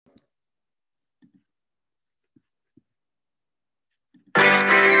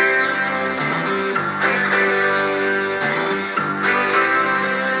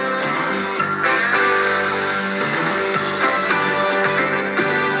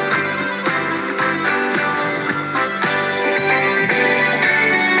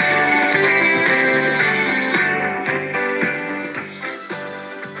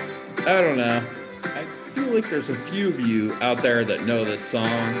there's a few of you out there that know this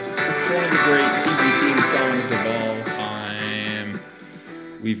song. It's one of the great TV theme songs of all time.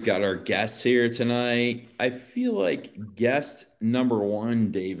 We've got our guests here tonight. I feel like guest number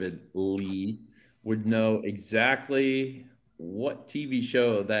one, David Lee, would know exactly what TV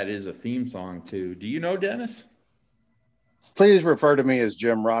show that is a theme song to. Do you know, Dennis? Please refer to me as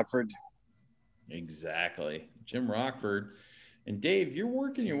Jim Rockford. Exactly. Jim Rockford. And Dave, you're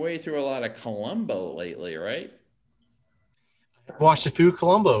working your way through a lot of Columbo lately, right? I've watched a few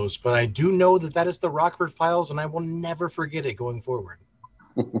Columbos, but I do know that is the Rockford Files, and I will never forget it going forward.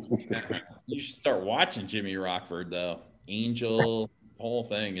 You should start watching Jimmy Rockford, though. Angel, whole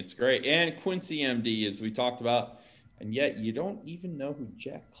thing. It's great. And Quincy MD, as we talked about. And yet you don't even know who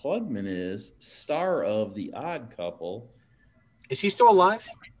Jack Klugman is, star of The Odd Couple. Is he still alive?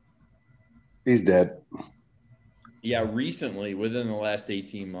 He's dead. Yeah, recently, within the last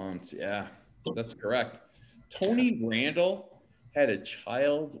 18 months. Yeah, that's correct. Tony Randall had a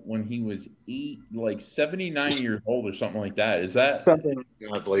child when he was 79 years old or something like that. Is that something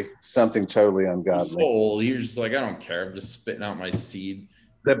ungodly? Something totally ungodly. He's so old. He was just like, I don't care. I'm just spitting out my seed.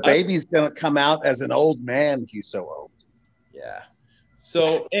 The baby's going to come out as an old man. He's so old. Yeah.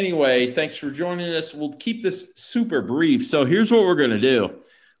 So anyway, thanks for joining us. We'll keep this super brief. So here's what we're going to do.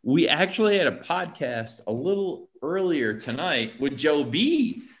 We actually had a podcast a little earlier tonight with Joe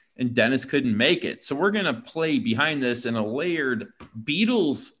B, and Dennis couldn't make it. So we're going to play behind this in a layered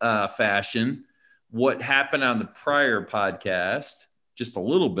Beatles fashion, what happened on the prior podcast, just a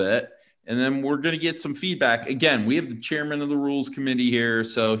little bit. And then we're going to get some feedback. Again, we have the chairman of the rules committee here,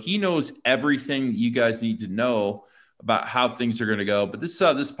 so he knows everything that you guys need to know about how things are going to go. But this is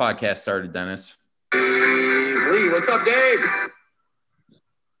how this podcast started, Dennis. Lee, what's up, Dave?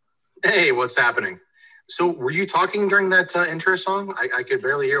 Hey, what's happening? So were you talking during that intro song? I could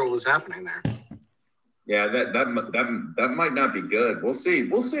barely hear what was happening there. Yeah, that might not be good. We'll see.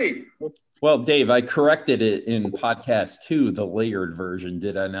 Well, Dave, I corrected it in podcast 2, the layered version,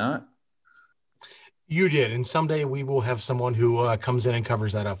 did I not? You did, and someday we will have someone who comes in and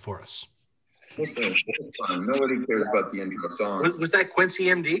covers that up for us. Listen, it's fun. Nobody cares about the intro song. Was that Quincy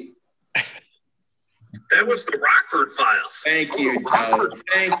MD? That was the Rockford Files. Thank you, Joe.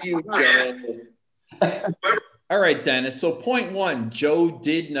 Thank you, Joe. All right, Dennis. So point 1, Joe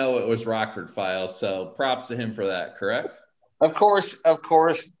did know it was Rockford Files, so props to him for that, correct? Of course,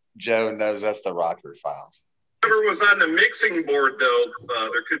 Joe knows that's the Rockford Files. Whoever was on the mixing board, though,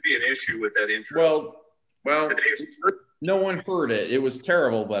 there could be an issue with that intro. Well, no one heard it. It was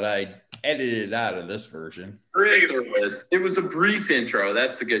terrible, but I edited it out of this version. It was a brief intro.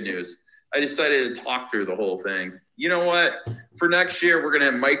 That's the good news. I decided to talk through the whole thing. You know what? For next year, we're going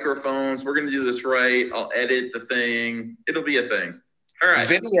to have microphones. We're going to do this right. I'll edit the thing. It'll be a thing. All right.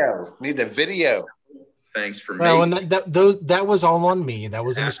 Video. Need the video. Thanks for me. Well, and that was all on me. That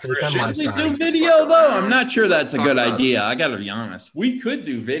was a mistake on my side. Do video, though? I'm not sure that's a good idea. I got to be honest. We could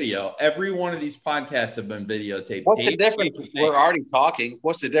do video. Every one of these podcasts have been videotaped. What's the difference? We're already talking.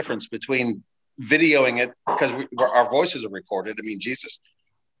 What's the difference between videoing it? Because our voices are recorded. I mean, Jesus.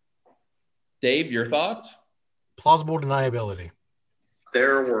 Dave, your thoughts? Plausible deniability.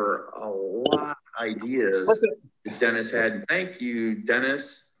 There were a lot of ideas that Dennis had. Thank you,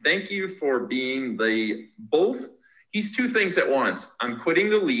 Dennis. Thank you for being he's two things at once. I'm quitting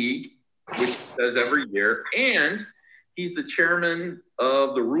the league, which he does every year, and he's the chairman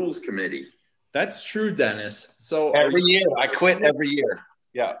of the rules committee. That's true, Dennis. So every year, I quit every year.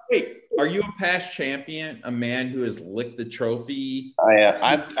 Yeah. Wait, are you a past champion, a man who has licked the trophy?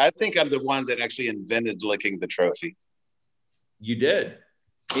 I think I'm the one that actually invented licking the trophy. You did.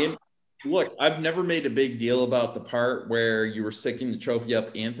 Look, I've never made a big deal about the part where you were sticking the trophy up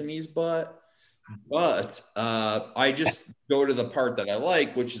Anthony's butt, but I just go to the part that I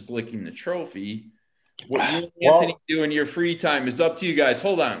like, which is licking the trophy. What you and Anthony do in your free time is up to you guys.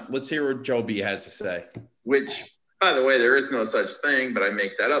 Hold on. Let's hear what Joe B has to say. Which, by the way, there is no such thing, but I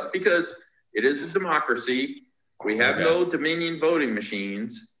make that up because it is a democracy. We have no Dominion voting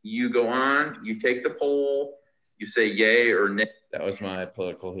machines. You go on, you take the poll, you say yay or nay. That was my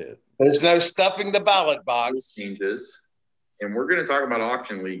political hit. There's no stuffing the ballot box. Changes. And we're going to talk about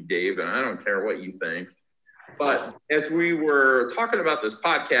Auction League, Dave, and I don't care what you think. But as we were talking about this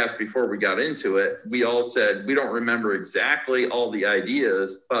podcast before we got into it, we all said we don't remember exactly all the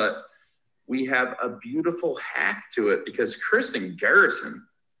ideas, but we have a beautiful hack to it because Kristen Garrison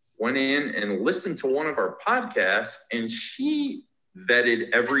went in and listened to one of our podcasts and she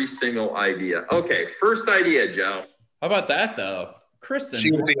vetted every single idea. Okay, first idea, Joe. How about that, though? Kristen.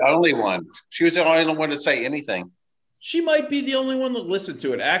 She was the only one. She was the only one to say anything. She might be the only one that listened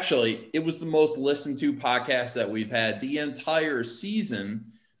to it. Actually, it was the most listened to podcast that we've had the entire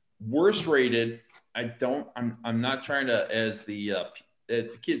season. Worst rated. I'm not trying to, as the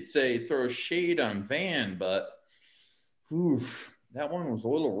kids say, throw shade on Van, but that one was a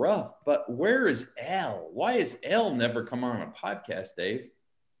little rough. But where is Al? Why has Al never come on a podcast, Dave?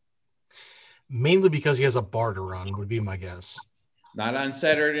 Mainly because he has a bar to run, would be my guess. Not on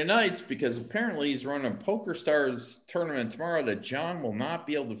Saturday nights, because apparently he's running a Poker Stars tournament tomorrow that John will not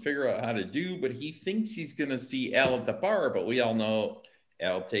be able to figure out how to do, but he thinks he's going to see Al at the bar, but we all know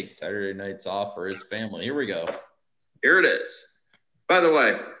Al takes Saturday nights off for his family. Here we go. Here it is. By the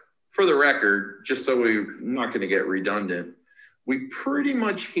way, for the record, just so we're not going to get redundant, we pretty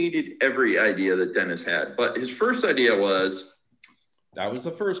much hated every idea that Dennis had, but his first idea was, that was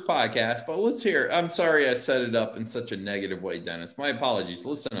the first podcast, but let's hear. I'm sorry I set it up in such a negative way, Dennis. My apologies.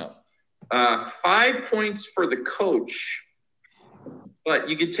 Listen up. 5 points for the coach, but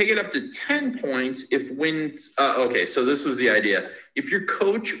you could take it up to 10 points if wins. Okay, so this was the idea. If your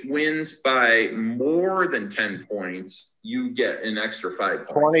coach wins by more than 10 points, you get an extra 5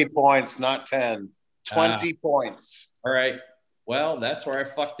 points. 20 points, not 10. 20 points. All right. Well, that's where I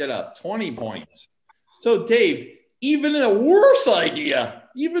fucked it up. 20 points. So, Dave, even a worse idea,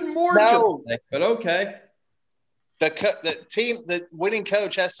 even more dramatic, but okay. The winning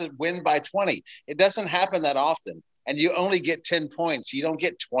coach has to win by 20. It doesn't happen that often, and you only get 10 points. You don't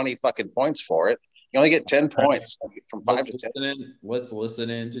get 20 fucking points for it. You only get 10 points from 5 to 10. Let's listen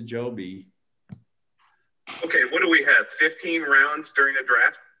in to Joe B. Okay, what do we have? 15 rounds during a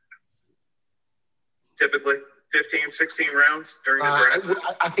draft? Typically? 15, 16 rounds during the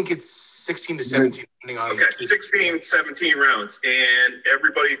draft? I think it's 16 to 17, depending on. Okay, 16, 17 rounds. And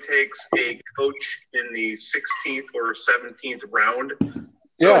everybody takes a coach in the 16th or 17th round.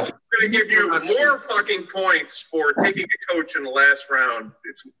 So if we're going to give you more fucking points for taking a coach in the last round,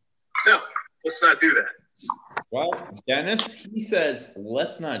 no, let's not do that. Well, Dennis, he says,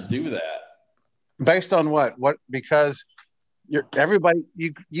 let's not do that. Based on what? Because you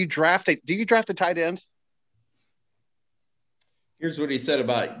draft it. Do you draft a tight end? Here's what he said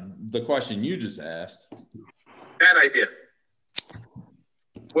about the question you just asked. Bad idea.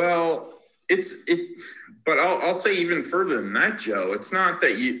 Well, but I'll say even further than that, Joe. It's not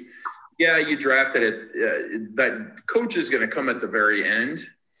that you drafted it. That coach is going to come at the very end,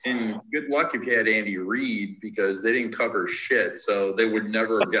 and good luck if you had Andy Reid, because they didn't cover shit, so they would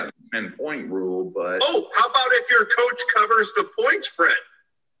never have gotten the 10-point rule. But how about if your coach covers the point spread?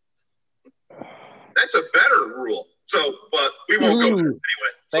 That's a better rule. So, but we won't go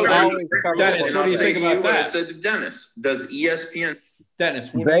there anyway. Dennis, what do you think about that? I said to Dennis, does ESPN? Dennis,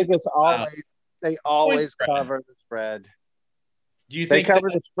 Vegas always cover the spread. Do you They think cover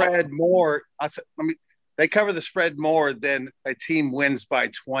the spread more? They cover the spread more than a team wins by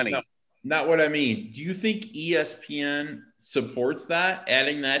 20. No, not what I mean. Do you think ESPN supports that,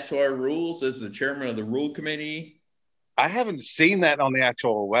 adding that to our rules as the chairman of the rule committee? I haven't seen that on the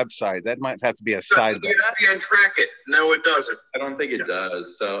actual website. That might have to be a side. ESPN track it. No, it doesn't. I don't think it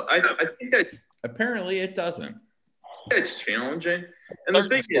does. So I think that Apparently it doesn't. it's challenging. And the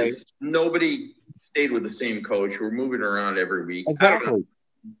thing is, nobody stayed with the same coach. We're moving around every week. Exactly.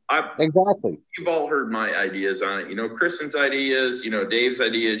 Exactly. You've all heard my ideas on it. Kristen's ideas, Dave's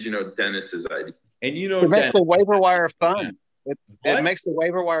ideas, Dennis's ideas. And It makes the waiver wire fun. It What? makes the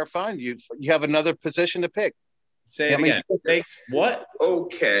waiver wire fun. You have another position to pick. Say it again. Makes what?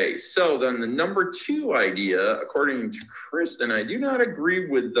 Okay, so then the number 2 idea, according to Kristen, I do not agree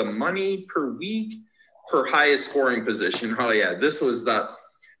with the money per week per highest scoring position. Oh yeah, this was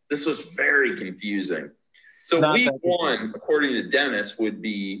very confusing. So Not week that confusing. 1, according to Dennis, would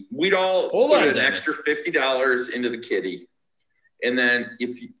be we'd all Hold put on, an Dennis. extra $50 into the kitty. And then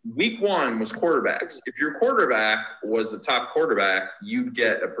week 1 was quarterbacks. If your quarterback was the top quarterback, you'd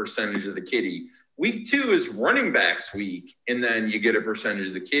get a percentage of the kitty. Week 2 is running backs week, and then you get a percentage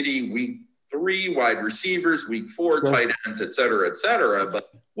of the kitty. Week 3, wide receivers. Week 4, tight ends, et cetera, et cetera. But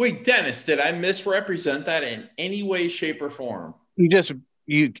Wait, Dennis, did I misrepresent that in any way, shape, or form?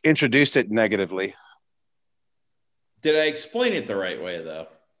 You introduced it negatively. Did I explain it the right way, though?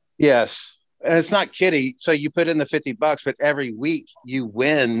 Yes. And it's not kitty. So you put in the $50, but every week you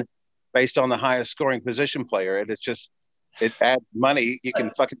win based on the highest scoring position player. And it adds money. You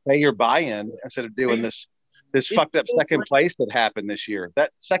can fucking pay your buy-in instead of doing this fucked up second place that happened this year.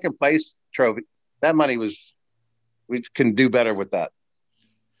 That second place trophy, that money we can do better with that.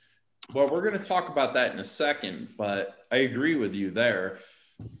 Well, we're going to talk about that in a second, but I agree with you there.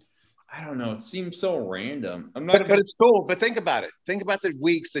 I don't know. It seems so random. But it's cool. But think about it. Think about the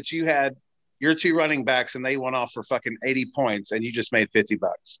weeks that you had your two running backs and they went off for fucking 80 points and you just made $50.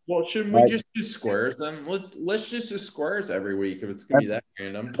 Well, shouldn't we just do squares then? Let's just do squares every week if it's gonna be that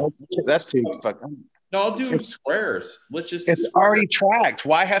random. That's too fucking. No, I'll do squares. Let's just. It's already tracked.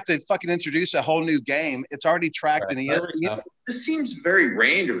 Why have to fucking introduce a whole new game? It's already tracked in ESPN. This seems very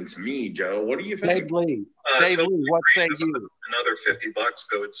random to me, Joe. What do you think? Dave Lee, what say you? Another $50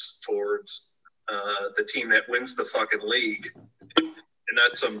 goes towards the team that wins the fucking league. And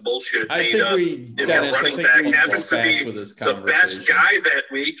that's some bullshit made up. If your running back happens to be the best guy that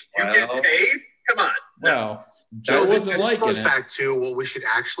week, you get paid? Come on. No. Joe wasn't like it. This goes back to what we should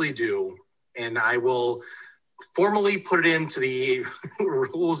actually do, and I will formally put it into the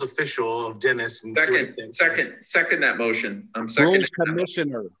rules official of Dennis. And second that motion. I'm second.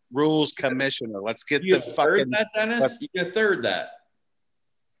 Rules commissioner. Let's get you the fucking. That, Dennis? You can third that.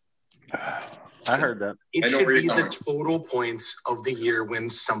 I heard that. It should be the total points of the year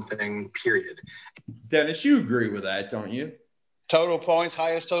wins something, period. Dennis, you agree with that, don't you? Total points,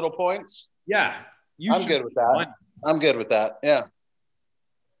 highest total points? Yeah. I'm good with that. I'm good with that. Yeah.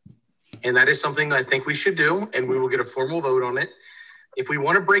 And that is something I think we should do, and we will get a formal vote on it. If we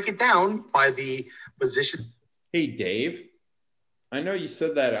want to break it down by the position. Hey, Dave, I know you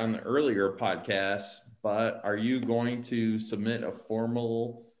said that on the earlier podcast, but are you going to submit a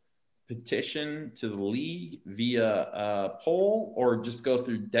formal petition to the league via a poll, or just go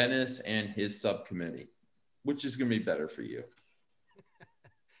through Dennis and his subcommittee? Which is going to be better for you?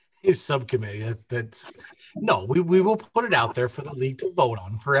 His subcommittee. No, we will put it out there for the league to vote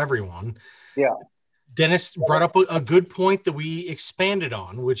on for everyone. Yeah. Dennis brought up a good point that we expanded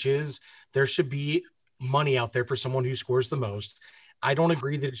on, which is there should be money out there for someone who scores the most. I don't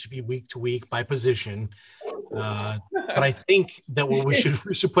agree that it should be week to week by position. But I think that what we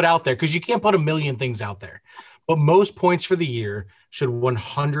should put out there, because you can't put a million things out there, but most points for the year should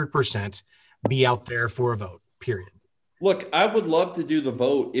 100% be out there for a vote, period. Look, I would love to do the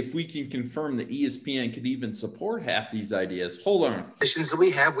vote if we can confirm that ESPN could even support half these ideas. Hold on. Positions that we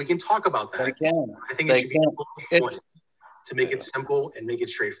have, we can talk about that. They can. I think it should be to make it simple and make it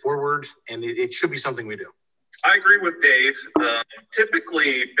straightforward, and it should be something we do. I agree with Dave.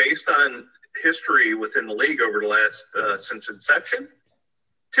 Typically, based on history within the league over the last since inception,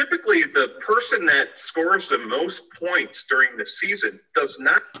 typically the person that scores the most points during the season does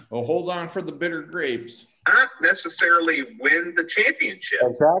not. Oh, hold on for the bitter grapes. Not necessarily win the championship.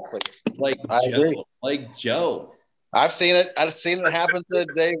 Exactly. I agree. Like Joe. I've seen it. I've seen it happen to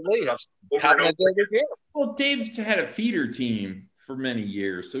Dave Lee. Well, Dave's had a feeder team for many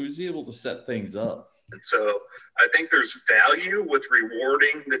years, so he's able to set things up. And so I think there's value with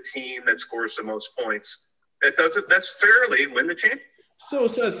rewarding the team that scores the most points. That doesn't necessarily win the championship. So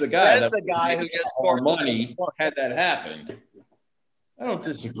says the guy who just scored money had that happened. I don't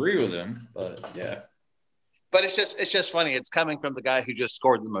disagree with him, but yeah. But it's just funny. It's coming from the guy who just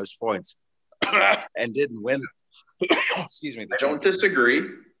scored the most points and didn't win. Excuse me. I don't disagree.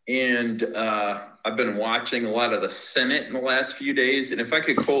 And I've been watching a lot of the Senate in the last few days. And if I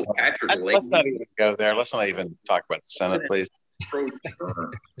could quote Patrick Leahy. Let's not even go there. Let's not even talk about the Senate, please. Pro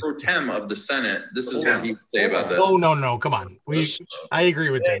tem of the Senate. This is what he would say about this. Oh, no. Come on. I agree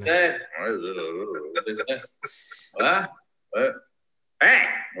with Dennis. What?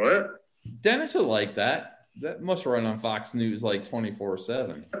 Dennis will like that. That must run on Fox News like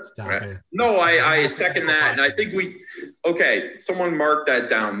 24/7. Stop it. No, I second that. And I think someone marked that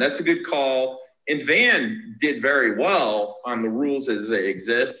down. That's a good call. And Van did very well on the rules as they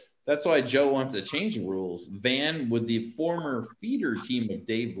exist. That's why Joe wants to change the rules. Van with the former feeder team of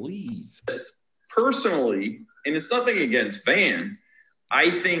Dave Lee's. Personally, and it's nothing against Van, I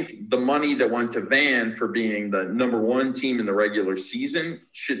think the money that went to Van for being the number one team in the regular season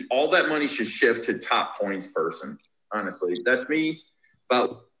all that money should shift to top points person. Honestly, that's me.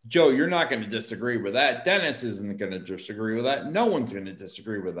 But Joe, you're not going to disagree with that. Dennis isn't going to disagree with that. No one's going to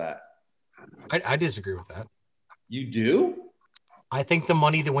disagree with that. I disagree with that. You do? I think the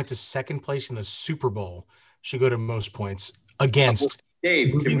money that went to second place in the Super Bowl should go to most points against.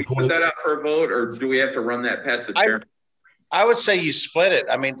 Dave, can we put that up for a vote, or do we have to run that past the chair? I would say you split it.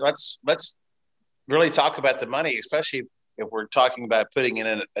 I mean, let's really talk about the money, especially if we're talking about putting in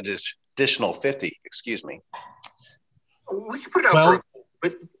an additional 50. Excuse me. We can put it out,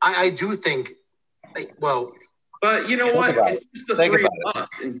 but I do think. But you know what? It's just the three of us.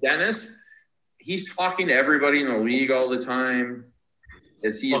 And Dennis, he's talking to everybody in the league all the time. I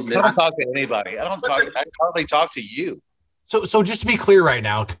don't talk to anybody. I hardly talk to you. So just to be clear right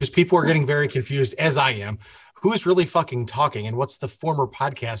now, because people are getting very confused, as I am, who's really fucking talking and what's the former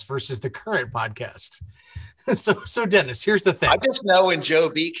podcast versus the current podcast? So Dennis, here's the thing. I just know when Joe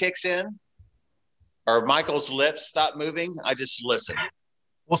B kicks in, or Michael's lips stop moving, I just listen.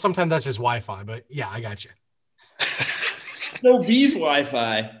 Well, sometimes that's his Wi-Fi, but yeah, I got you. No B's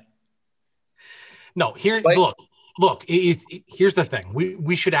Wi-Fi. No, here, look. Here's the thing: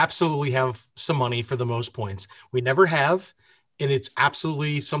 we should absolutely have some money for the most points. We never have, and it's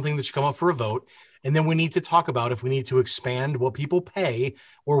absolutely something that should come up for a vote. And then we need to talk about if we need to expand what people pay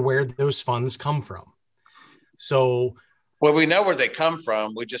or where those funds come from. So, well, we know where they come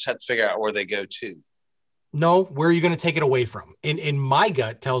from. We just have to figure out where they go to. No, where are you going to take it away from? And my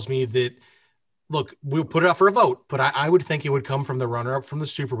gut tells me that, look, we'll put it up for a vote, but I would think it would come from the runner-up from the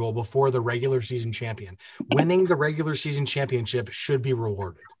Super Bowl before the regular season champion. Winning the regular season championship should be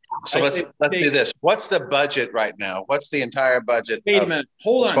rewarded. So let's do this. What's the budget right now? What's the entire budget? Wait a minute.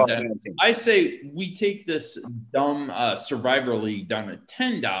 Hold on, Dennis. I say we take this dumb Survivor League down to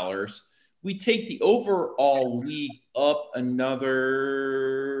 $10. We take the overall league up another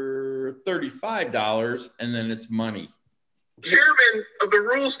 $35, and then it's money. Chairman of the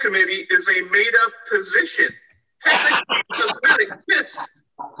Rules Committee is a made-up position. Technically, it does not exist.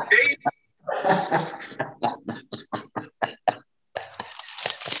 Dave?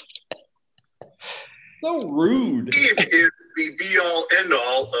 So rude. Dave is the be-all,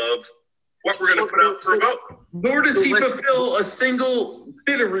 end-all of what we're going to put out for a vote. Nor does he fulfill a single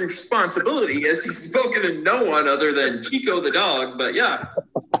bit of responsibility, as he's spoken to no one other than Chico the dog. But yeah,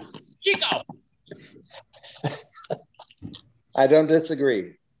 Chico. I don't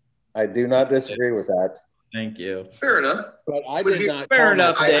disagree. I do not disagree with that. Thank you. Fair enough. But I did not. Fair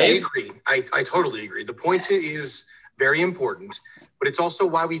enough, I Dave. agree. I totally agree. The point is very important, but it's also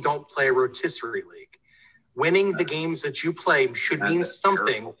why we don't play a rotisserie league. Winning the games that you play should mean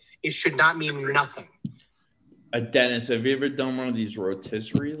something. It should not mean nothing. Dennis, have you ever done one of these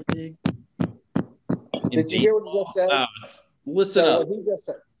rotisserie league? Did you hear what he just said? Listen up. He just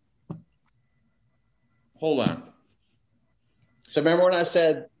said. Hold on. So remember when I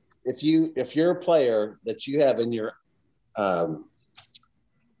said if you're a player that you have in your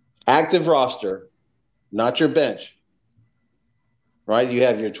active roster, not your bench, right? You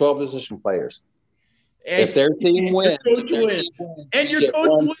have your 12 position players. And if their team wins, and your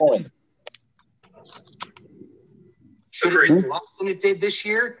coach wins. Should it be less than it did this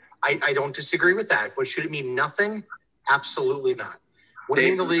year? I don't disagree with that. But should it mean nothing? Absolutely not.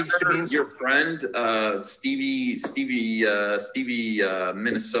 Winning the league should mean your friend Stevie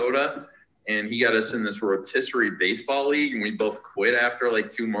Minnesota, and he got us in this rotisserie baseball league, and we both quit after like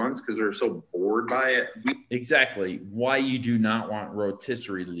 2 months because we were so bored by it. Exactly why you do not want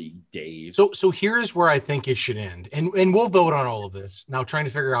rotisserie league, Dave. So here's where I think it should end, and we'll vote on all of this now. Trying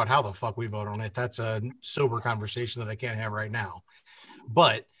to figure out how the fuck we vote on it, that's a sober conversation that I can't have right now.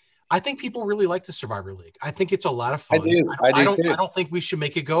 But I think people really like the Survivor League. I think it's a lot of fun. I don't think we should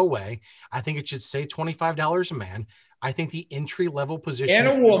make it go away. I think it should say $25 a man. I think the entry level position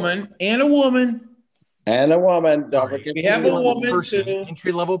and a woman. Don't forget we have a woman too.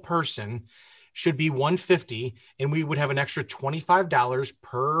 Entry level person should be $150, and we would have an extra $25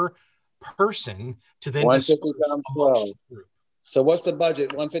 per person to then 150 times 12. So what's the budget?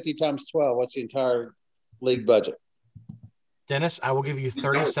 150 times 12. What's the entire league budget? Dennis, I will give you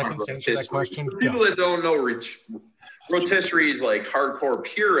 30 seconds to answer that question. People that don't know, rotisserie is like hardcore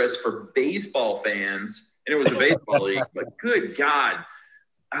purists for baseball fans, and it was a baseball league. But good God,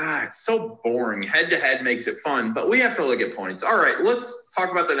 it's so boring. Head-to-head makes it fun, but we have to look at points. All right, let's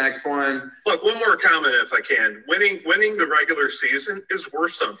talk about the next one. Look, one more comment if I can. Winning the regular season is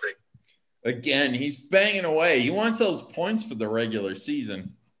worth something. Again, he's banging away. He wants those points for the regular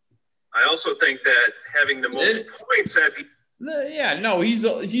season. I also think that having the most points at the he's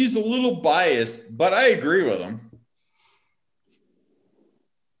a little biased, but I agree with him.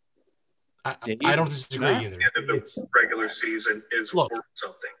 I don't disagree either. The end of the regular season is worth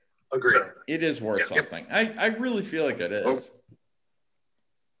something. Agree. So, it is worth something. I really feel like it is.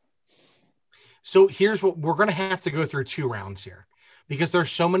 So here's what we're going to have to go through 2 rounds here because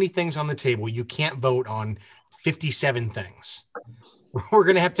there's so many things on the table. You can't vote on 57 things. We're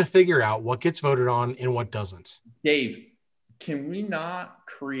going to have to figure out what gets voted on and what doesn't. Dave, can we not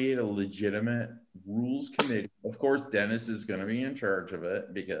create a legitimate rules committee? Of course, Dennis is going to be in charge of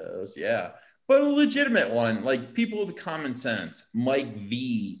it because, but a legitimate one, like people with common sense, Mike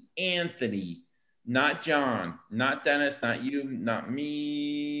V, Anthony, not John, not Dennis, not you, not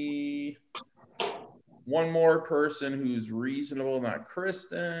me. One more person who's reasonable, not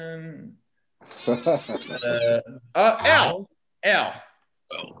Kristen. Al. Al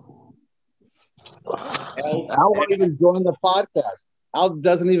won't even join the podcast. Al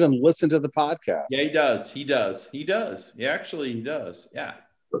doesn't even listen to the podcast. Yeah, he does. He does. Yeah, actually, he does. Yeah.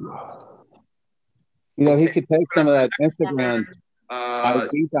 You know, he could take some of that Instagram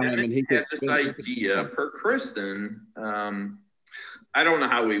ID time and he could this idea per Kristen. I don't know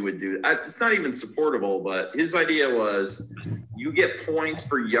how we would do it. It's not even supportable, but his idea was you get points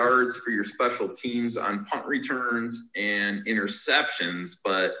for yards for your special teams on punt returns and interceptions.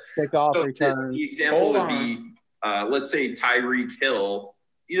 But kickoff returns. The example would be, let's say Tyreek Hill.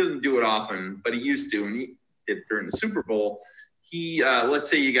 He doesn't do it often, but he used to, and he did during the Super Bowl. Let's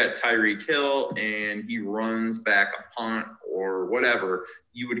say you got Tyreek Hill and he runs back a punt or whatever,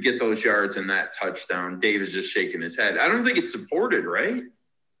 you would get those yards in that touchdown. Dave is just shaking his head. I don't think it's supported, right?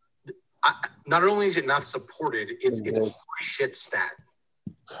 Not only is it not supported, it's a shit stat.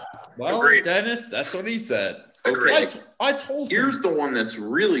 Well, Agreed. Dennis, that's what he said. Okay. I told him. Here's the one that's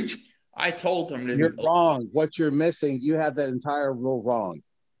really. I told him. You're wrong. What you're missing, you have that entire rule wrong.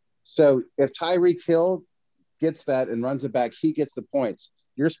 So if Tyreek Hill gets that and runs it back, he gets the points.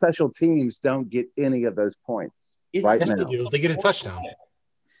 Your special teams don't get any of those points. Yes, they do. They get a touchdown.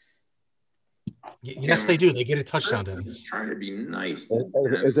 Yes, they do. They get a touchdown, Dennis. Trying to be nice.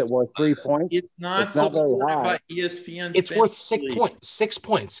 Is it worth 3 points? It's not very high. by ESPN. It's worth 6 points. 6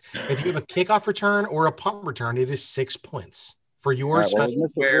 points. If you have a kickoff return or a punt return, it is 6 points for your special.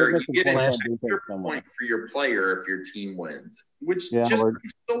 Where you get an extra point for your player if your team wins, which just seems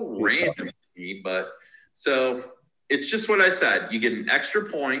so random to me. But so it's just what I said. You get an extra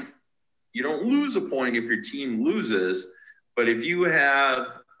point. You don't lose a point if your team loses. But if you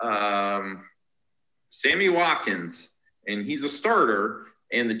have Sammy Watkins and he's a starter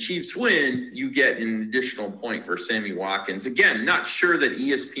and the Chiefs win, you get an additional point for Sammy Watkins. Again, not sure that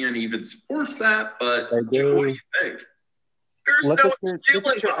ESPN even supports that, but what do you think? There's Look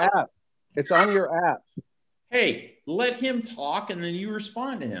at your app. It's on your app. Hey, let him talk and then you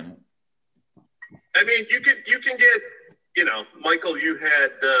respond to him. I mean, you can get, you know, Michael, you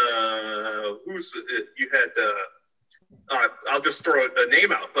had I'll just throw a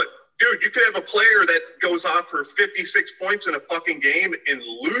name out, but dude, you could have a player that goes off for 56 points in a fucking game and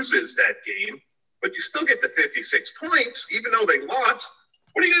loses that game, but you still get the 56 points, even though they lost.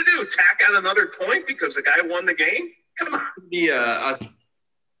 What are you going to do? Tack on another point because the guy won the game? Come on. Yeah.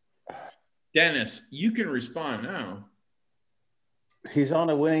 Dennis, you can respond now. He's on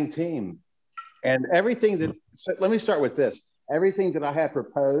a winning team. And everything that – let me start with this. Everything that I have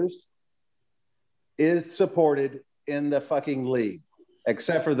proposed is supported in the fucking league,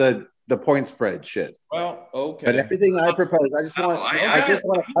 except for the point spread shit. Well, okay. But everything I propose, I just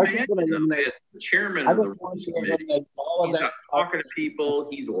want to eliminate the chairman of the committee. all of He's that. Talking to people,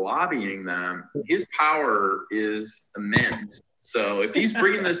 he's lobbying them. His power is immense. So if he's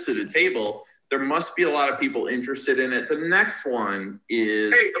bringing this to the table, there must be a lot of people interested in it. The next one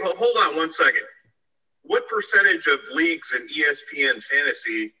is. Hey, hold on 1 second. What percentage of leagues in ESPN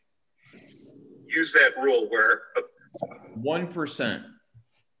fantasy use that rule where 1%?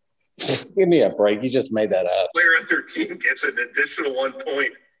 Give me a break. You just made that up. Player on their team gets an additional 1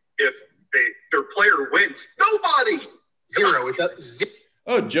 point if their player wins? Nobody. Zero. It does.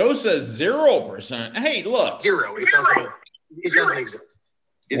 Oh, Joe says 0%. Hey, look. Zero. It doesn't. It doesn't exist.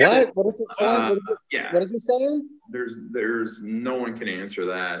 What? What is it saying? Yeah. What is it saying? There's no one can answer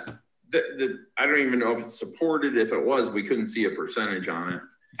that. I don't even know if it's supported. If it was, we couldn't see a percentage on it.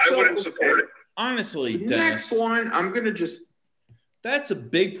 I wouldn't support it. Honestly, The Dennis, next one, I'm going to just. that's a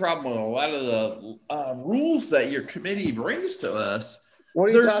big problem with a lot of the rules that your committee brings to us. What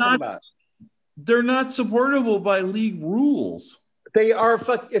are you talking about? They're not supportable by league rules. They are.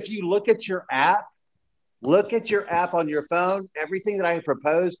 If you look at your app on your phone, everything that I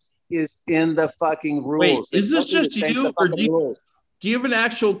proposed is in the fucking rules. Wait, is this just you, or do you have an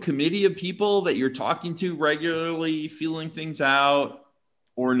actual committee of people that you're talking to regularly, feeling things out,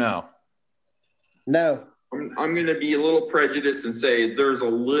 or no? No. I'm going to be a little prejudiced and say there's a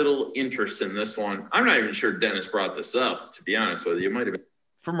little interest in this one. I'm not even sure Dennis brought this up, to be honest with you. It might have been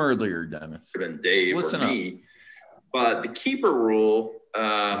From earlier, Dennis. Dave Listen or me. But the keeper rule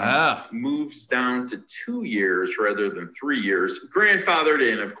moves down to 2 years rather than 3 years. Grandfathered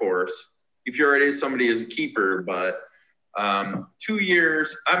in, of course, if you're already somebody as a keeper. But 2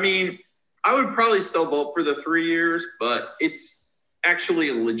 years, I mean, I would probably still vote for the 3 years, but it's actually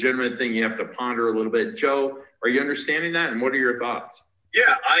a legitimate thing you have to ponder a little bit. Joe, are you understanding that? And what are your thoughts?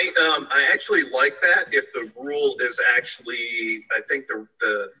 Yeah, I actually like that. If the rule is actually, I think the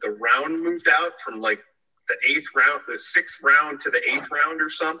round moved out from like the 6th round to the 8th round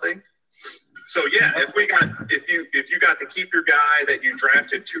or something. So yeah, if you got to keep your guy that you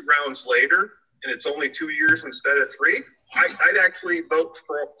drafted 2 rounds later and it's only 2 years instead of 3, I'd actually vote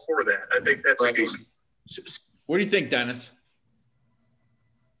for that. I think that's a decent. What do you think, Dennis?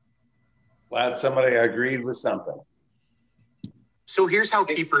 Glad somebody agreed with something. So here's how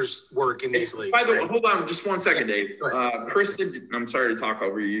keepers work in these leagues. By the way, hold on just 1 second, Dave. Kristen, I'm sorry to talk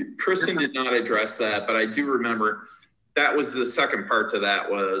over you. Kristen did not address that, but I do remember that was the second part to that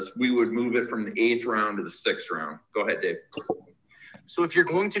was we would move it from the 8th round to the 6th round. Go ahead, Dave. So if you're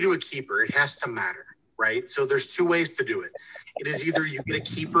going to do a keeper, it has to matter, right? So there's 2 ways to do it. It is either you get a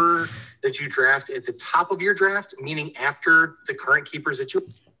keeper that you draft at the top of your draft, meaning after the current keepers that you.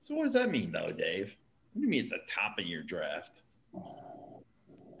 So what does that mean, though, Dave? What do you mean at the top of your draft?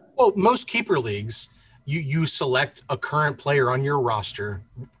 Well, most keeper leagues, you select a current player on your roster,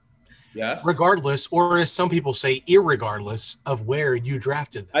 Yes. regardless, or as some people say, irregardless of where you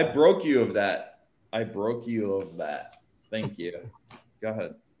drafted them. I broke you of that. Thank you. Go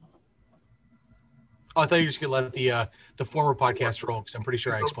ahead. Oh, I thought you were just going to let the former podcast roll because I'm pretty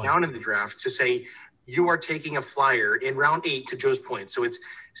sure I explained. Down in the draft to say you are taking a flyer in round 8 to Joe's point. So it's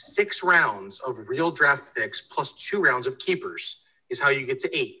 6 rounds of real draft picks plus 2 rounds of keepers is how you get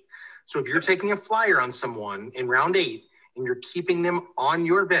to 8. So if you're taking a flyer on someone in round 8 and you're keeping them on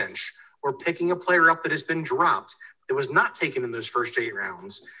your bench or picking a player up that has been dropped that was not taken in those first 8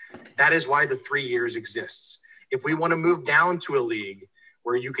 rounds, that is why the 3 years exists. If we want to move down to a league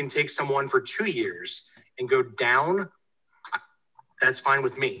where you can take someone for 2 years and go down, that's fine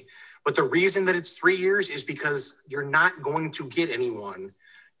with me. But the reason that it's 3 years is because you're not going to get anyone.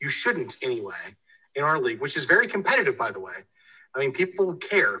 You shouldn't anyway in our league, which is very competitive, by the way. I mean, people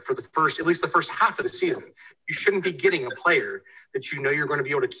care for at least the first half of the season. You shouldn't be getting a player that you know you're going to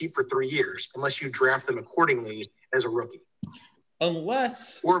be able to keep for 3 years unless you draft them accordingly as a rookie.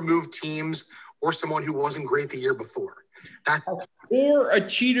 Or move teams or someone who wasn't great the year before. Or a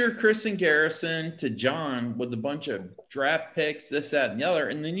cheater, Kristen Garrison, to John with a bunch of draft picks, this, that, and the other,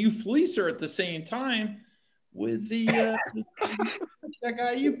 and then you fleece her at the same time with the that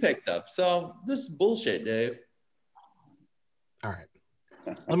guy you picked up. So this is bullshit, Dave. All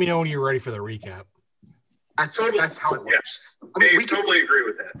right. Let me know when you're ready for the recap. That's how it works. Yeah. I mean, we totally agree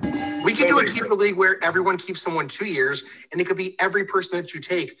with that. We can do a keeper league where everyone keeps someone 2 years, and it could be every person that you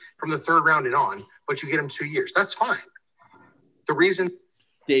take from the 3rd round and on, but you get them 2 years. That's fine. The reason,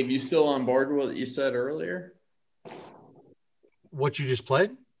 Dave, you still on board with what you said earlier? What you just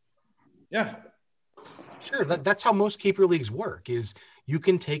played? Yeah. Sure. That's how most keeper leagues work is you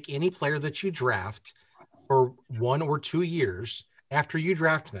can take any player that you draft for 1 or 2 years after you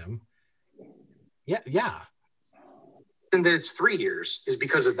draft them. Yeah. And then it's 3 years is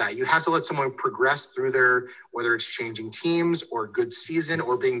because of that. You have to let someone progress through whether it's changing teams or good season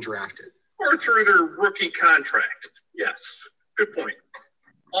or being drafted. Or through their rookie contract. Yes. Good point.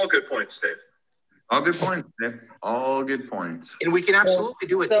 All good points, Dave. All good points, Dave. All good points. And we can absolutely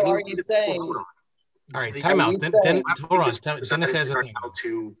do it. So are you saying? All right, time out. Hold on. Dennis has a thing. How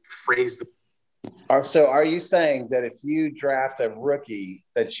to phrase the. So are you saying that if you draft a rookie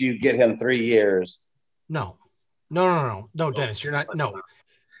that you get him 3 years? No, Dennis, you're not. No,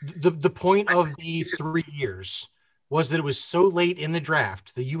 the point of the 3 years was that it was so late in the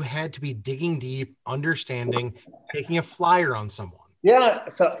draft that you had to be digging deep, understanding, taking a flyer on someone. Yeah.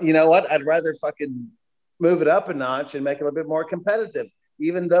 So you know what? I'd rather fucking move it up a notch and make it a bit more competitive,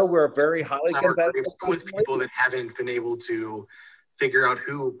 even though we're very highly competitive with people that haven't been able to figure out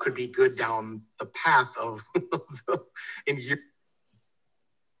who could be good down the path of in year.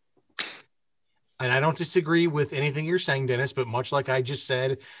 And I don't disagree with anything you're saying, Dennis, but much like I just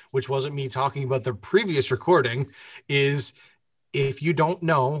said, which wasn't me talking about the previous recording, is if you don't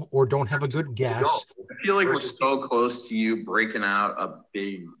know or don't have a good guess. I feel like we're so close to you breaking out a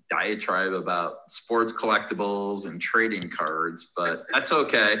big diatribe about sports collectibles and trading cards, but that's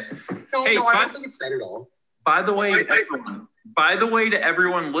okay. No, I don't think it's that at all. By the way, to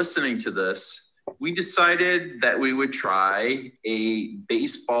everyone listening to this, we decided that we would try a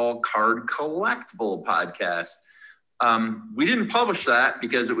baseball card collectible podcast. We didn't publish that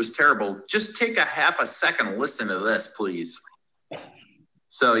because it was terrible. Just take a half a second to listen to this, please.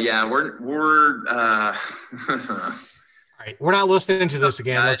 So yeah, we're all right. We're not listening to this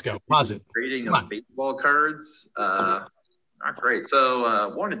again. Let's go. Pause it. Trading of baseball cards. Not great.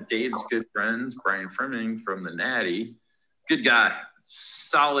 So one of Dave's good friends, Brian Fleming from the Natty, good guy,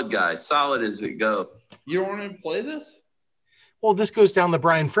 solid as it goes. You don't want to play this? Well, this goes down the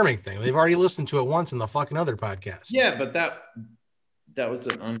Brian Fleming thing. They've already listened to it once in the fucking other podcast. Yeah, but that was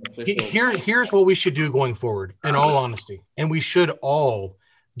an unofficial. Here's what we should do going forward, in all honesty, and we should all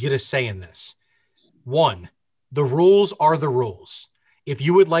get a say in this. 1, the rules are the rules. If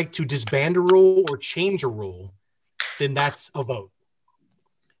you would like to disband a rule or change a rule, then that's a vote.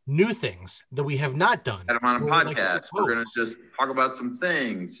 new things that we have not done. Had him on a Where we podcast. to We're going to just talk about some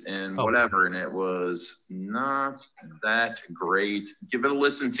things and whatever. And it was not that great. Give it a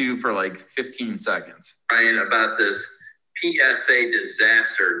listen to for like 15 seconds. Ryan, about this PSA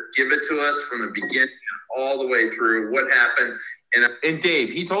disaster. Give it to us from the beginning all the way through. What happened? And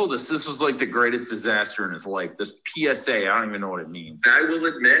Dave, he told us this was like the greatest disaster in his life. This PSA, I don't even know what it means. I will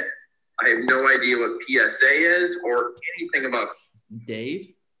admit, I have no idea what PSA is or anything about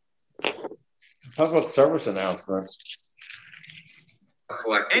Dave. Public service announcements.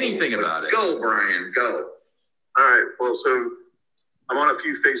 Anything about it. Go, Brian, go. All right. Well, so I'm on a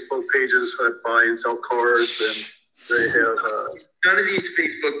few Facebook pages that buy and sell cars, and they have. None of these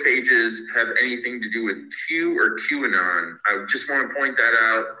Facebook pages have anything to do with Q or QAnon. I just want to point that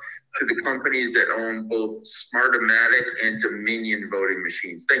out to the companies that own both Smartomatic and Dominion voting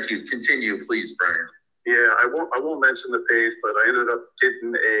machines. Thank you. Continue, please, Brian. Yeah, I won't mention the page, but I ended up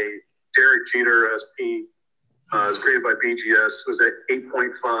getting a Derek Jeter SP. It was created by BGS. It was at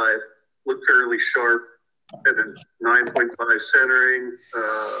 8.5. Looked fairly sharp. Had a 9.5 centering,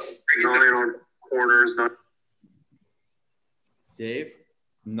 9 on corners. Dave,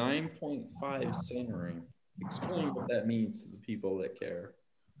 9.5 centering. Explain what that means to the people that care.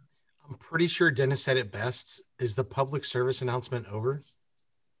 I'm pretty sure Dennis said it best. Is the public service announcement over?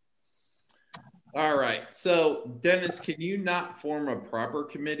 All right. So, Dennis, can you not form a proper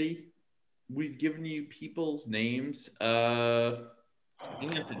committee? We've given you people's names. Anthony.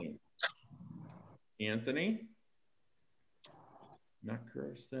 Not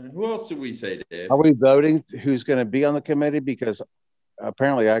Kirsten. Who else did we say, Dave? Are we voting who's going to be on the committee? Because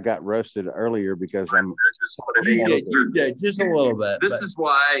apparently I got roasted earlier because I'm. You did just a little bit. This is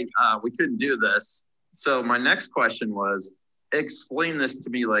why we couldn't do this. So my next question was, explain this to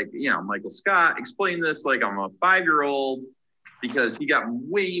me like, Michael Scott, explain this like I'm a 5-year-old, because he got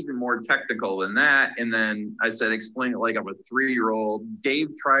way even more technical than that. And then I said, explain it like I'm a 3-year-old. Dave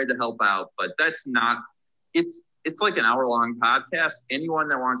tried to help out, but that's not, it's like an hour-long podcast. Anyone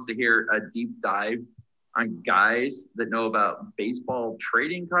that wants to hear a deep dive on guys that know about baseball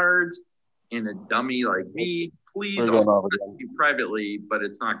trading cards and a dummy like me, please also you privately, but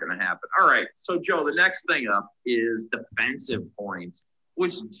it's not going to happen. All right. So, Joe, the next thing up is defensive points,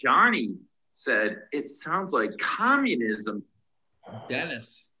 which Johnny said it sounds like communism.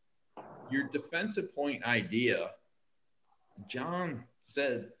 Dennis, your defensive point idea, John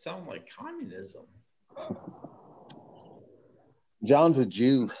said, sound like communism. John's a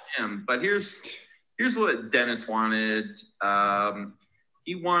Jew. But here's what Dennis wanted.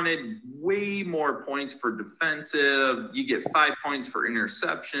 He wanted way more points for defensive. You get 5 points for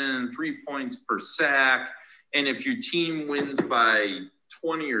interception, 3 points per sack, and if your team wins by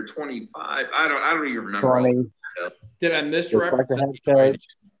 20 or 25, I don't even remember. 20. Did I misrepresent? Just like the head coach.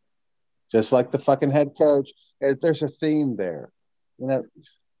 Just like the fucking head coach. There's a theme there.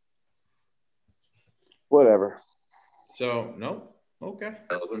 Whatever. So, no. Okay.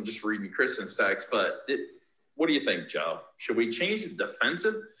 I'm just reading Kristen's text, but what do you think, Joe? Should we change the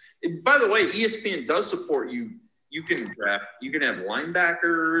defensive? By the way, ESPN does support you. You can draft. You can have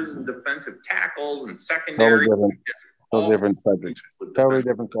linebackers and defensive tackles and secondary. Totally different subjects. Totally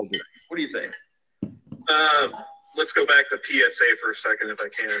different subjects. What do you think? Let's go back to PSA for a second, if I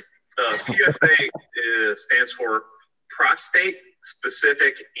can. PSA stands for prostate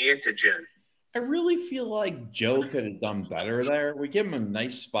specific antigen. I really feel like Joe could have done better there. We give him a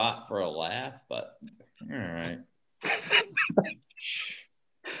nice spot for a laugh, but all right.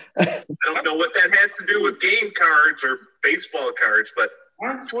 I don't know what that has to do with game cards or baseball cards, but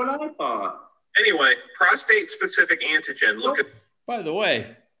that's what I thought. Anyway, prostate-specific antigen. Look at. By the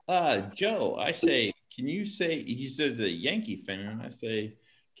way, Joe, I say, can you say? He says a Yankee fan. I say,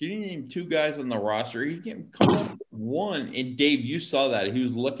 can you name 2 guys on the roster? He can come up with one. And Dave, you saw that. He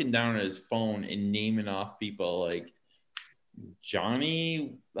was looking down at his phone and naming off people like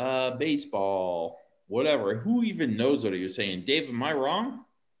Johnny Baseball, whatever. Who even knows what he was saying? Dave, am I wrong?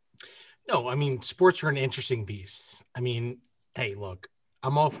 No, I mean, sports are an interesting beast. I mean, hey, look,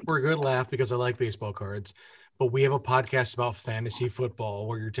 I'm all for a good laugh because I like baseball cards, but we have a podcast about fantasy football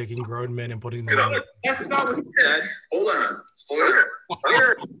where you're taking grown men and putting them in. That's not what he said. Hold on.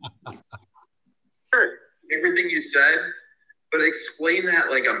 Everything you said, but explain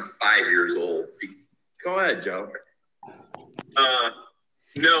that like I'm 5 years old. Go ahead, Joe.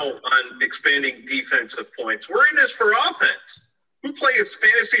 No, on expanding defensive points. We're in this for offense. Who plays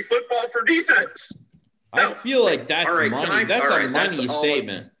fantasy football for defense? I feel like that's right, money. That's a money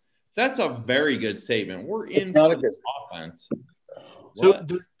statement. That's a very good statement. We're in not a good offense. So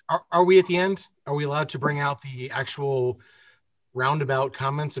are we at the end? Are we allowed to bring out the actual roundabout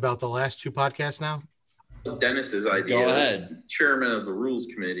comments about the last two podcasts now? Dennis's idea. Go ahead. Chairman of the rules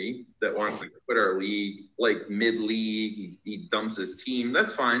committee that wants to quit our league, like mid-league. He dumps his team.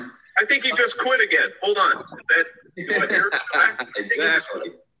 That's fine. I think he just quit again. Hold on.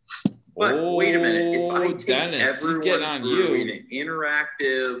 Exactly. But wait a minute. If I take Dennis, everyone getting on through you. an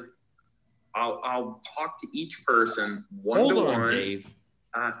interactive, I'll talk to each person one Hold to on, one. Dave.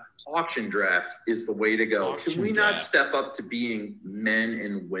 Auction draft is the way to go. Auction Can we not draft. step up to being men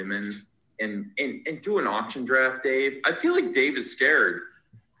and women and do an auction draft, Dave? I feel like Dave is scared.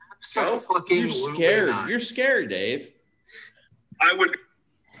 So You're scared. You're scared, Dave. I would.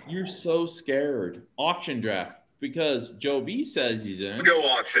 You're so scared. Auction draft because Joe B says he's in. go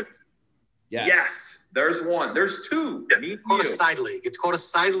auction. Yes. There's one. There's two. Me, It's called a you. side league. It's called a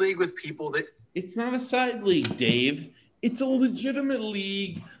side league with people that It's not a side league, Dave. It's a legitimate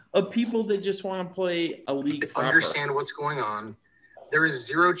league of people that just want to play a league proper. understand what's going on. There is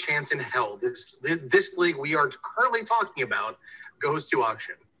zero chance in hell this league we are currently talking about goes to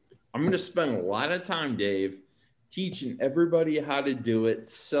auction. I'm going to spend a lot of time, Dave, teaching everybody how to do it,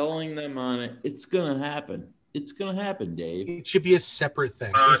 selling them on it. It's going to happen. It's going to happen, Dave. It should be a separate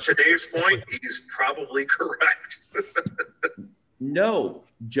thing. It should be a Today's separate point, thing. he's probably correct. No,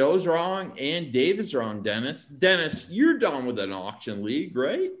 Joe's wrong and Dave is wrong, Dennis. Dennis, you're done with an auction league,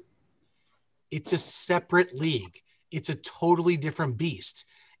 right? It's a separate league. It's a totally different beast.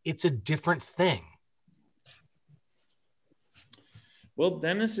 It's a different thing. Well,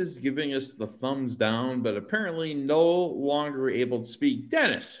 Dennis is giving us the thumbs down, but apparently no longer able to speak.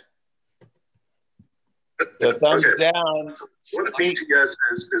 Dennis. The thumbs Okay. down. What a BTS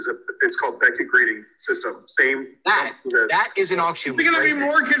it's called Beckett grading system. Same. That is an auction It's league. going to be right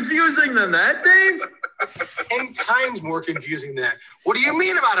more confusing than that, Dave. there. 10 times more confusing than that. What do you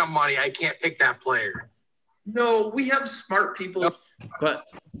mean about a money? I can't pick that player. No, we have smart people. But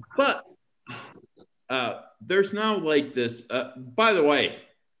there's now like this. By the way,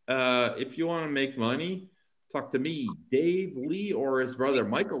 if you want to make money, talk to me, Dave Lee, or his brother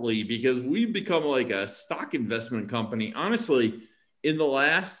Michael Lee, because we've become like a stock investment company. Honestly, in the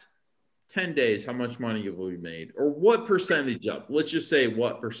last 10 days, how much money have we made? Or what percentage up? Let's just say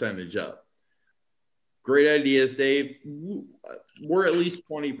what percentage up. Great ideas, Dave. We're at least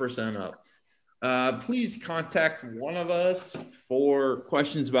 20% up. Please contact one of us for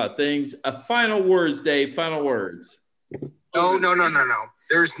questions about things. Final words, Dave. Final words. No.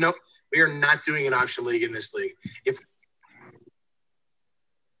 We are not doing an auction league in this league.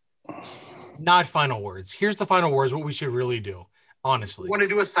 Not final words. Here's the final words, what we should really do, honestly. Want to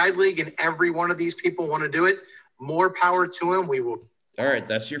do a side league and every one of these people want to do it, more power to them. We will. All right,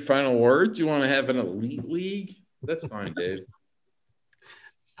 that's your final words. You want to have an elite league? That's fine, Dave.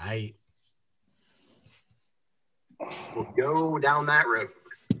 I will go down that road.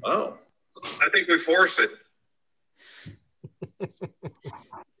 Oh, I think we force it.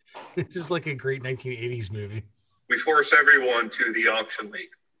 This is like a great 1980s movie. We force everyone to the auction league.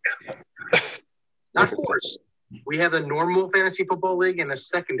 Yeah. Not forced. We have a normal fantasy football league and a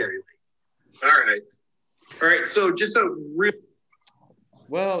secondary league. All right. all right. So just a real.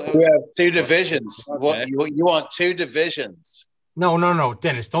 Well, We have two divisions. Okay. You want two divisions. No,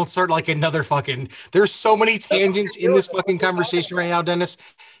 Dennis, don't start like another fucking. There's so many tangents in this fucking conversation right now, Dennis.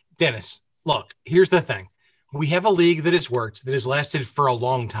 Dennis, look, here's the thing. We have a league that has worked, that has lasted for a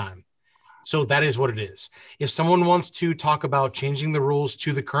long time. So that is what it is. If someone wants to talk about changing the rules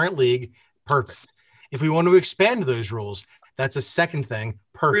to the current league, perfect. If we want to expand those rules, that's a second thing.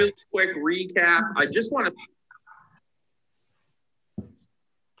 Real Perfect. quick recap. I just want to.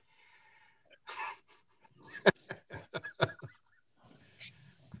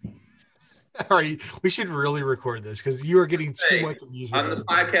 All right, we should really record this because you are getting too Hey, much amusement. On the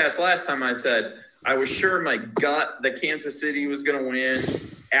podcast last time, I said I was sure in my gut that Kansas City was going to win.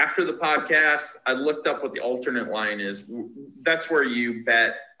 After the podcast, I looked up what the alternate line is. That's where you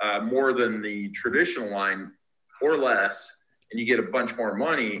bet more than the traditional line or less, and you get a bunch more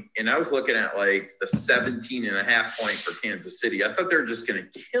money. And I was looking at like the 17.5 point for Kansas City. I thought they were just going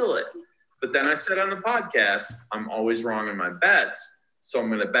to kill it. But then I said on the podcast, I'm always wrong in my bets. So I'm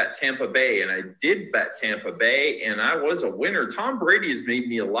going to bet Tampa Bay. And I did bet Tampa Bay, and I was a winner. Tom Brady has made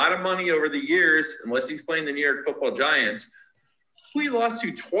me a lot of money over the years, unless he's playing the New York Football Giants, who he lost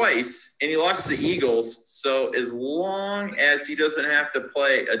to twice, and he lost to the Eagles. So as long as he doesn't have to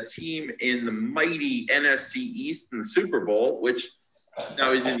play a team in the mighty NFC East in the Super Bowl, which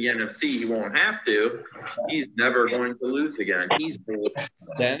now he's in the NFC, he won't have to, he's never going to lose again. He's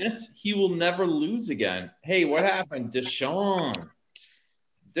Dennis, he will never lose again. Hey, what happened? Deshaun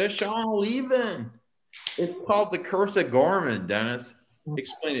leaving. It's called the Curse of Gorman, Dennis.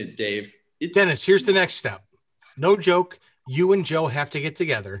 Explain it, Dave. Dennis, here's the next step. No joke. You and Joe have to get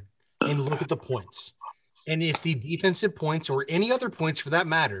together and look at the points. And if the defensive points or any other points for that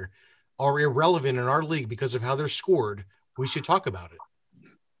matter are irrelevant in our league because of how they're scored, we should talk about it.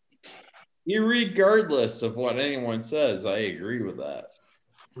 Irregardless of what anyone says, I agree with that.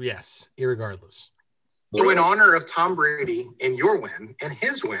 Yes, irregardless. So in honor of Tom Brady and your win and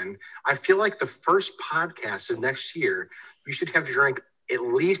his win, I feel like the first podcast of next year, you should have to drink at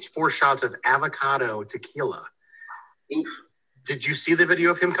least 4 shots of avocado tequila. Did you see the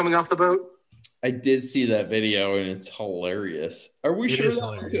video of him coming off the boat? I did see that video, and it's hilarious. Are we sure? It is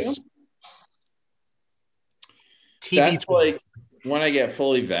hilarious. That's like when I get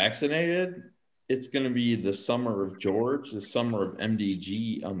fully vaccinated, it's going to be the summer of George, the summer of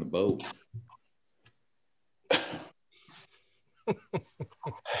MDG on the boat.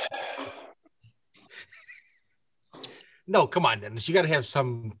 No, come on, Dennis. You got to have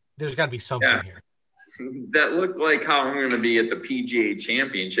some. There's got to be something here. That looked like how I'm going to be at the PGA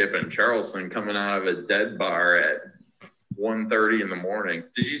Championship in Charleston, coming out of a dead bar at 1:30 in the morning.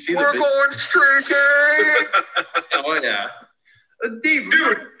 Did you see We're going streaking. Oh yeah,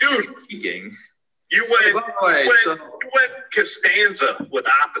 dude. Speaking. You went Costanza with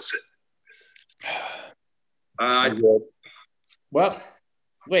opposite. Well,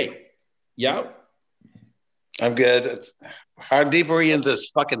 wait. Yep. I'm good. How deep are we into this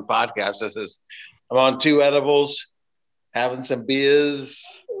fucking podcast? I'm on 2 edibles, having some beers.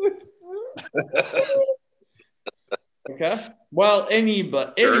 Okay. Well,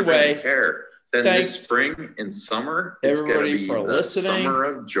 anyway, care. Then this spring and summer, it's everybody be for the listening. Summer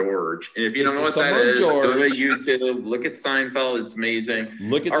of George. And if you don't know what that is, go to YouTube, look at Seinfeld. It's amazing.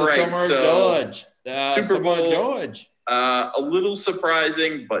 Look at Summer of George. Super Bowl George. A little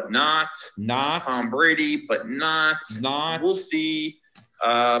surprising, but not. Not Tom Brady, but not. We'll see.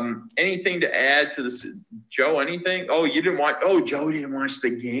 Anything to add to this, Joe? Anything? Oh, you didn't watch. Oh, Joe didn't watch the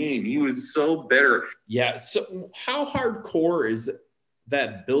game. He was so bitter. Yeah. So how hardcore is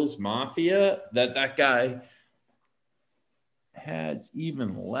that Bills Mafia that guy has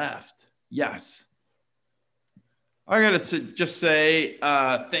even left? Yes. I gotta just say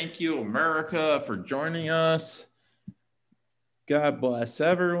thank you, America, for joining us. God bless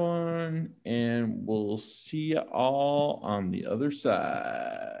everyone, and we'll see you all on the other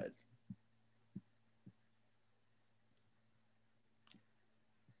side.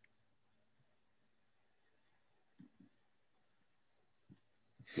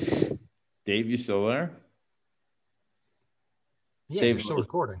 Dave, you still there? Yeah, Dave, you're still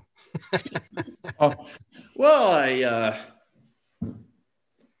recording. Oh, well,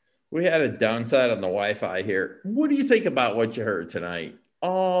 we had a downside on the Wi-Fi here. What do you think about what you heard tonight?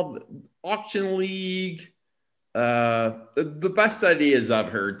 Auction League. The best ideas I've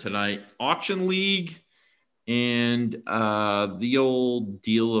heard tonight. Auction League and the old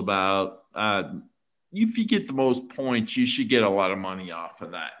deal about if you get the most points, you should get a lot of money off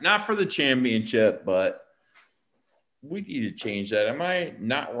of that. Not for the championship, but we need to change that. Am I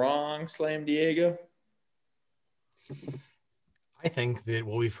not wrong, Slam Diego? I think that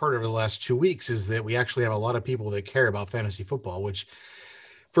what we've heard over the last 2 weeks is that we actually have a lot of people that care about fantasy football, which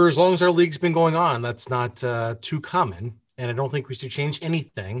for as long as our league's been going on, that's not too common. And I don't think we should change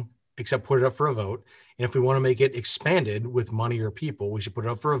anything except put it up for a vote. And if we want to make it expanded with money or people, we should put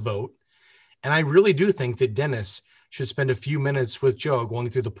it up for a vote. And I really do think that Dennis should spend a few minutes with Joe going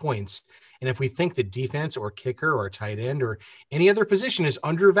through the points. And if we think that defense or kicker or tight end or any other position is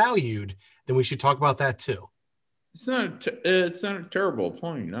undervalued, then we should talk about that too. It's not a terrible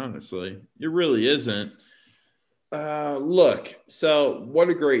point, honestly. It really isn't. Look, so what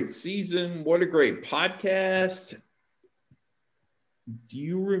a great season. What a great podcast. Do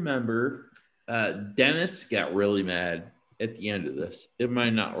you remember Dennis got really mad at the end of this? Am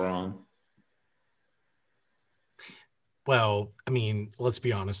I not wrong? Well, I mean, let's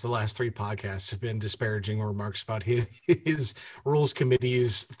be honest. The last 3 podcasts have been disparaging remarks about his rules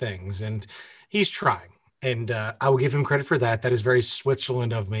committee's things, and he's trying. And I will give him credit for that. That is very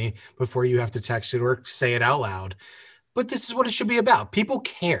Switzerland of me before you have to text it or say it out loud. But this is what it should be about. People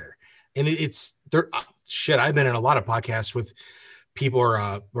care. And it's there. Shit, I've been in a lot of podcasts with people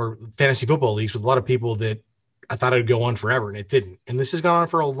or fantasy football leagues with a lot of people that I thought it would go on forever, and it didn't. And this has gone on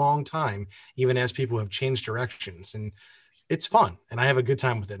for a long time, even as people have changed directions. And it's fun. And I have a good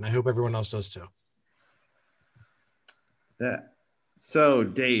time with it. And I hope everyone else does too. Yeah. So,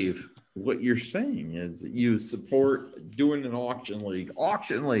 Dave, what you're saying is that you support doing an auction league.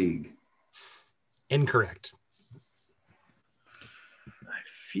 Auction league. Incorrect. I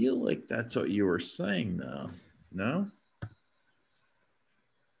feel like that's what you were saying, though. No?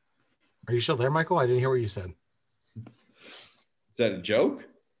 Are you still there, Michael? I didn't hear what you said. Is that a joke?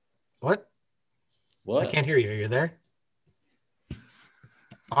 What? What? I can't hear you. Are you there?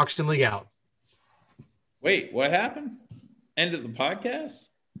 Auction League out. Wait, what happened? End of the podcast?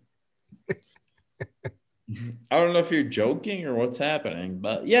 I don't know if you're joking or what's happening,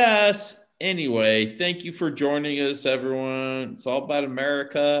 but yes. Anyway, thank you for joining us, everyone. It's all about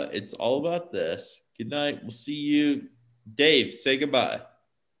America. It's all about this. Good night. We'll see you. Dave, say goodbye.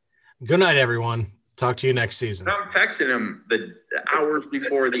 Good night, everyone. Talk to you next season. I'm texting him the hours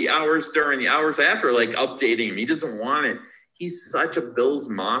before, the hours during, the hours after, like updating him. He doesn't want it. He's such a Bills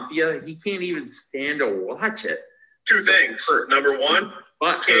Mafia. He can't even stand to watch it. Two things. Number one,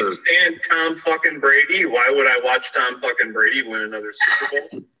 can't stand Tom fucking Brady. Why would I watch Tom fucking Brady win another Super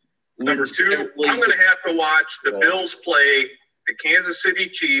Bowl? Number two, I'm going to have to watch the Bills play the Kansas City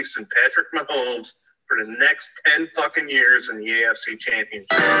Chiefs and Patrick Mahomes for the next 10 fucking years in the AFC Championship.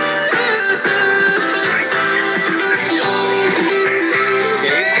 I've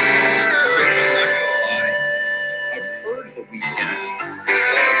heard the weekend.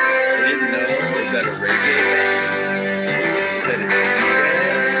 I didn't know. Was that a reggae band?